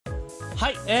は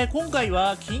い、今回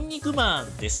はキン肉マ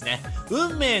ンですね。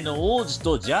運命の王子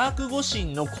と邪悪五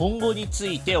神の今後につ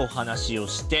いてお話を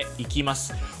していきま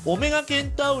す。オメガケ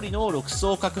ンタウリの6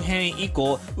層核編以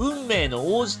降、運命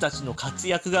の王子たちの活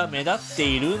躍が目立って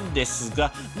いるんです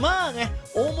が、まあね、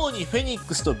主にフェニッ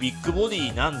クスとビッグボデ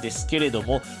ィなんですけれど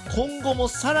も、今後も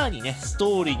さらにね、ス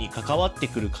トーリーに関わって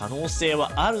くる可能性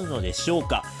はあるのでしょう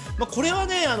か。これは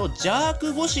ね、邪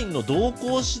悪五神の動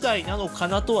向次第なのか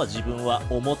なとは自分は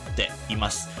思ってい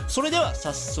ます。それでは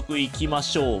早速行きま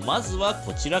しょう。まずは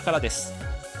こちらからです。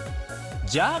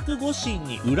邪悪五神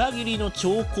に裏切りの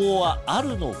兆候はあ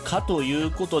るのかという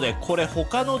ことで、これ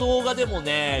他の動画でも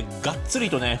ね、がっつ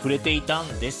りとね、触れていた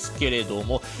んですけれど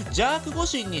も、邪悪五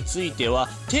神については、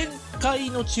天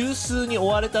界の中枢に追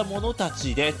われた者た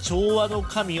ちで調和の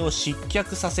神を失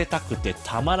脚させたくて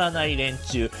たまらない連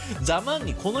中、ザマン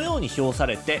にこのように評さ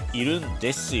れているん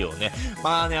ですよね。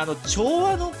まあね、調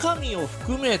和の神を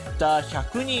含めた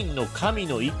100人の神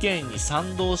の意見に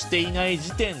賛同していない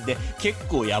時点で結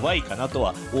構やばいかなと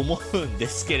は思うんで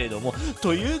すけれども、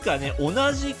というかね、同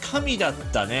じ神だっ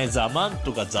たね、ザマン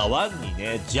とかザワンに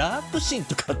ね、邪悪神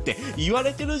とかって言わ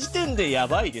れてる時点でや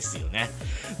ばいですよね。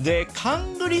で、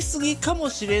勘ぐりすぎかも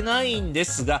しれないんで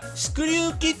すが、スクリュ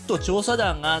ーキッド調査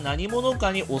団が何者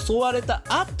かに襲われた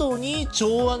後に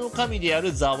調和の神であ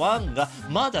るザワンが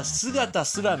まだ姿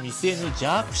すら見せぬ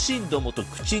邪悪神どもと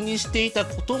口にしていた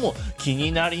ことも気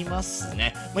になります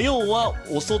ね。要は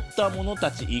襲った者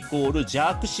たちイコール邪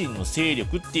悪神の勢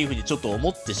力っていう風にちょっと思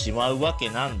ってしまうわけ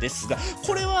なんですが、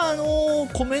これは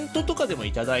コメントとかでも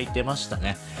いただいてました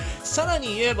ね。さら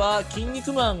に言えば、キン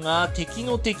肉マンが敵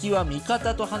の敵は味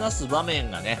方と話す場面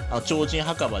がね、超人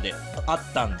墓場であ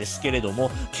ったんですけれど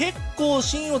も、結構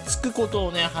芯をつくこと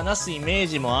をね、話すイメー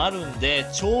ジもあるんで、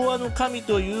調和の神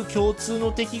という共通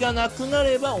の敵がなくな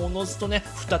れば、おのずとね、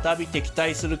再び敵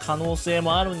対する可能性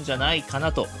もあるんじゃないか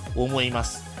なと思いま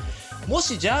す。も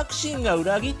し邪悪神が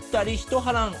裏切ったり一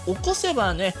波乱起こせ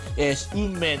ばね、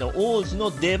運命の王子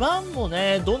の出番も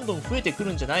ね、どんどん増えてく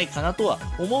るんじゃないかなとは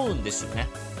思うんですよね。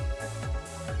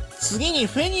次に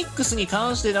フェニックスに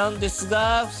関してなんです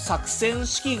が、作戦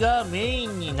指揮がメイ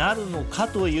ンになるのか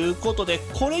ということで、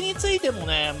これについても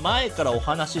ね、前からお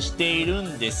話ししている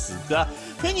んですが、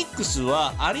フェニックス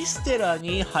はアリステラ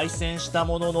に敗戦した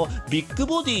ものの、ビッグ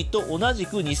ボディと同じ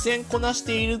く2戦こなし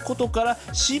ていることから、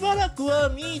しばらくは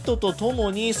ミートと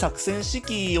共に作戦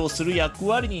指揮をする役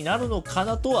割になるのか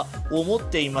なとは思っ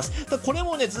ています。これ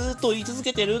もね、ずっと言い続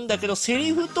けてるんだけど、セ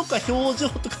リフとか表情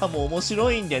とかも面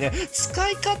白いんでね、使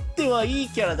い勝手はいい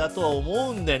キャラだとは思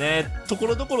うんでね、とこ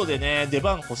ろどころでね、出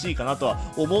番欲しいかなとは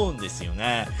思うんですよ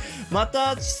ね。ま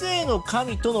た、知性の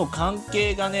神との関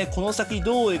係がね、この先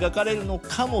どう描かれるの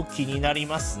かも気になり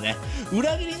ますね。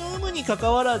裏切りの有無に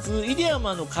関わらず、イデア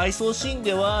マンの回想シーン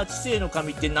では、知性の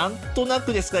神ってなんとな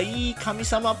くですが、いい神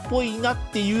様っぽいなっ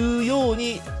ていうよう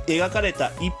に描かれ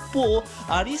た一方、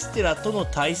アリステラとの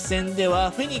対戦で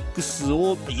は、フェニックス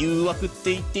を誘惑っ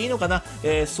て言っていいのかな、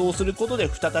そうすることで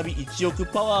再び1億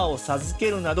パワーを授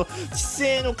けるなど、知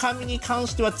性の神に関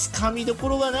してはつかみどこ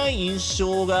ろがない印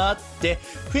象があって、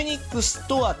フェニックス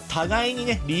とは互いに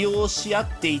ね、利用し合っ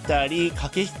ていたり、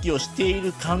駆け引きをしてい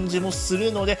る感じもす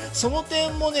るので、その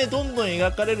点もね、どんどん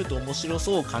描かれると面白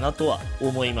そうかなとは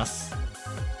思います。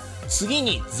次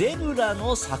にゼブラ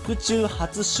の作中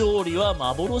初勝利は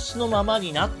幻のまま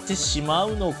になってしま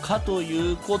うのかと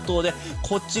いうことで、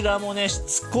こちらもね、し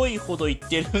つこいほど言っ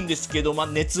てるんですけど、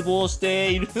熱望し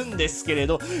ているんですけれ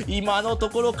ど、今のと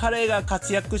ころ彼が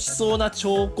活躍しそうな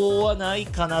兆候はない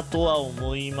かなとは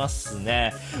思います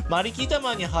ね。マリキタ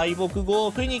マに敗北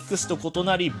後、フェニックスと異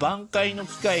なり挽回の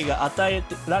機会が与え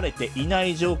られていな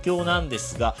い状況なんで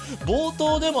すが、冒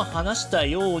頭でも話した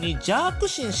ように邪悪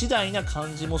心次第な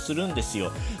感じもするんです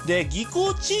よ。で、技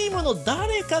巧チームの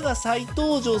誰かが再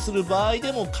登場する場合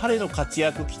でも彼の活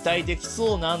躍期待でき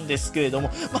そうなんですけれど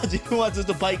も、自分はずっ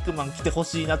とバイクマン来てほ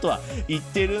しいなとは言っ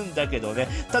てるんだけどね。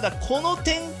ただこの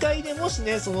展開でもし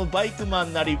ね、そのバイクマ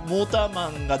ンなりモーターマ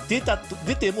ンが出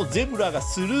てもゼブラが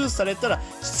スルーされたら、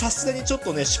さすがにちょっ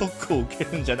とね、ショックを受け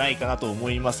るんじゃないかなと思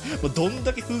います。どん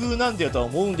だけ不遇なんだよとは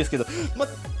思うんですけど、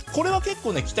これは結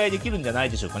構ね、期待できるんじゃない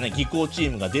でしょうかね。技巧チ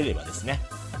ームが出ればですね。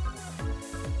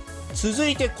続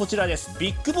いてこちらです。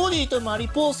ビッグボディとマリ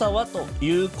ポーサはとい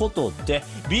うことで、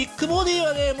ビッグボディ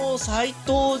はね、もう再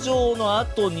登場の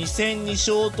後2戦2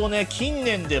勝とね、近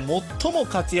年で最も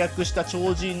活躍した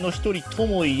超人の一人と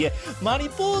もいえ、マリ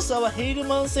ポーサはヘイル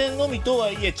マン戦のみとは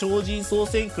いえ、超人総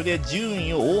選挙で順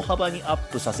位を大幅にアッ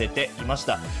プさせていまし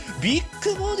た。ビッ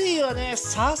グボディはね、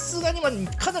さすがに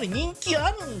かなり人気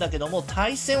あるんだけども、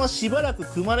対戦はしばらく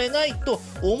組まれないと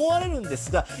思われるんです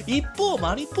が、一方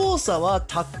マリポーサは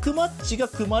タックママッチが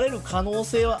組まれる可能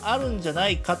性はあるんじゃな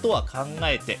いかとは考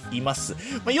えています。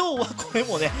要はこれ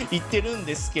もね言ってるん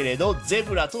ですけれど、ゼ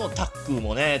ブラとのタッグ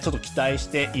もねちょっと期待し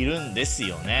ているんです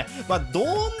よね。ど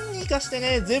うにかして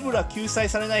ねゼブラ救済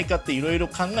されないかっていろいろ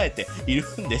考えている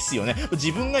んですよね。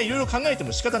自分がいろいろ考えて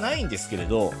も仕方ないんですけれ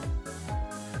ど。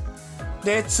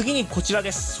で次にこちら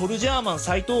です。ソルジャーマン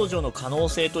再登場の可能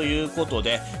性ということ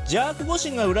で、邪悪五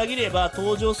神が裏切れば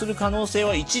登場する可能性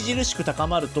は著しく高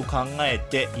まると考え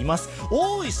ています。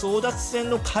王位争奪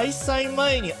戦の開催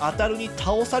前に当たるに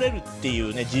倒されるってい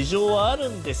うね事情はあ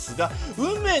るんですが、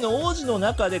運命の王子の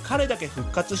中で彼だけ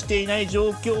復活していない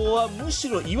状況はむし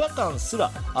ろ違和感す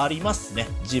らありますね。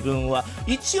自分は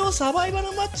一応サバイバ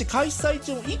ルマッチ開催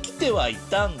中も生きてはい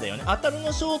たんだよね。当たる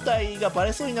の正体がバ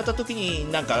レそうになった時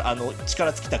になんか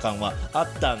力尽きた感はあ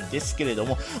ったんですけれど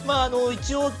も、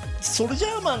一応ソルジ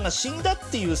ャーマンが死んだっ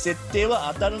ていう設定は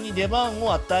アタルに出番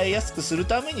を与えやすくする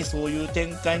ためにそういう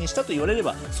展開にしたと言われれ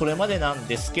ばそれまでなん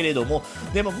ですけれども、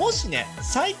でももしね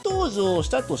再登場し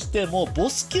たとしてもボ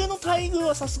ス級の待遇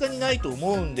はさすがにないと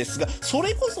思うんですが、そ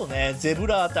れこそねゼブ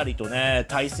ラあたりとね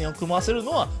対戦を組ませる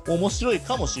のは面白い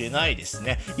かもしれないです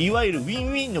ね。いわゆるウィン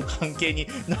ウィンの関係に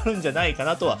なるんじゃないか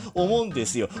なとは思うんで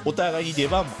すよ。お互いに出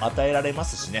番も与えられま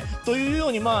すしね。というよ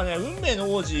うに運命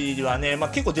の王子はね、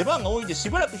結構出番が多いんでし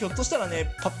ばらくひょっとしたら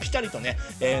ねピタリとね、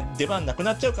出番なく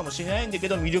なっちゃうかもしれないんだけ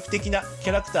ど、魅力的な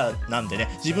キャラクターなんでね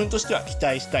自分としては期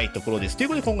待したいところです。という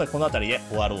ことで今回この辺りで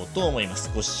終わろうと思います。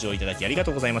ご視聴いただきありが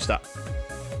とうございました。